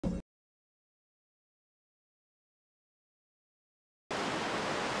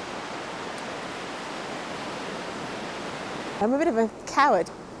I'm a bit of a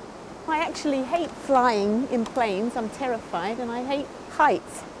coward. I actually hate flying in planes. I'm terrified, and I hate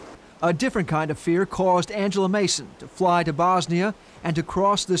heights. A different kind of fear caused Angela Mason to fly to Bosnia and to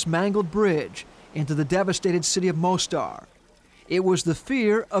cross this mangled bridge into the devastated city of Mostar. It was the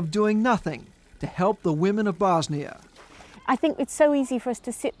fear of doing nothing to help the women of Bosnia. I think it's so easy for us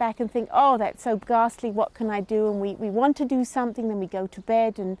to sit back and think, oh, that's so ghastly, what can I do? And we want to do something, then we go to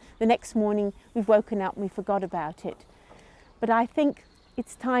bed, and the next morning we've woken up and we forgot about it. But I think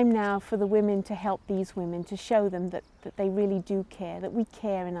it's time now for the women to help these women, to show them that they really do care, that we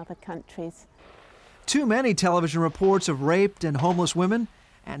care in other countries. Too many television reports of raped and homeless women,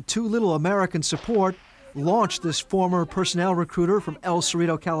 and too little American support launched this former personnel recruiter from El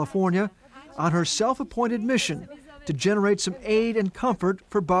Cerrito, California, on her self-appointed mission to generate some aid and comfort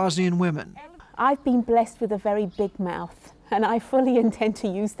for Bosnian women. I've been blessed with a very big mouth, and I fully intend to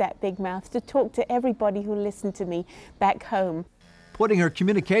use that big mouth to talk to everybody who listened to me back home. Putting her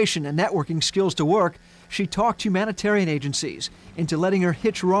communication and networking skills to work, she talked humanitarian agencies into letting her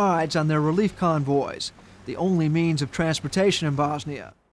hitch rides on their relief convoys, the only means of transportation in Bosnia.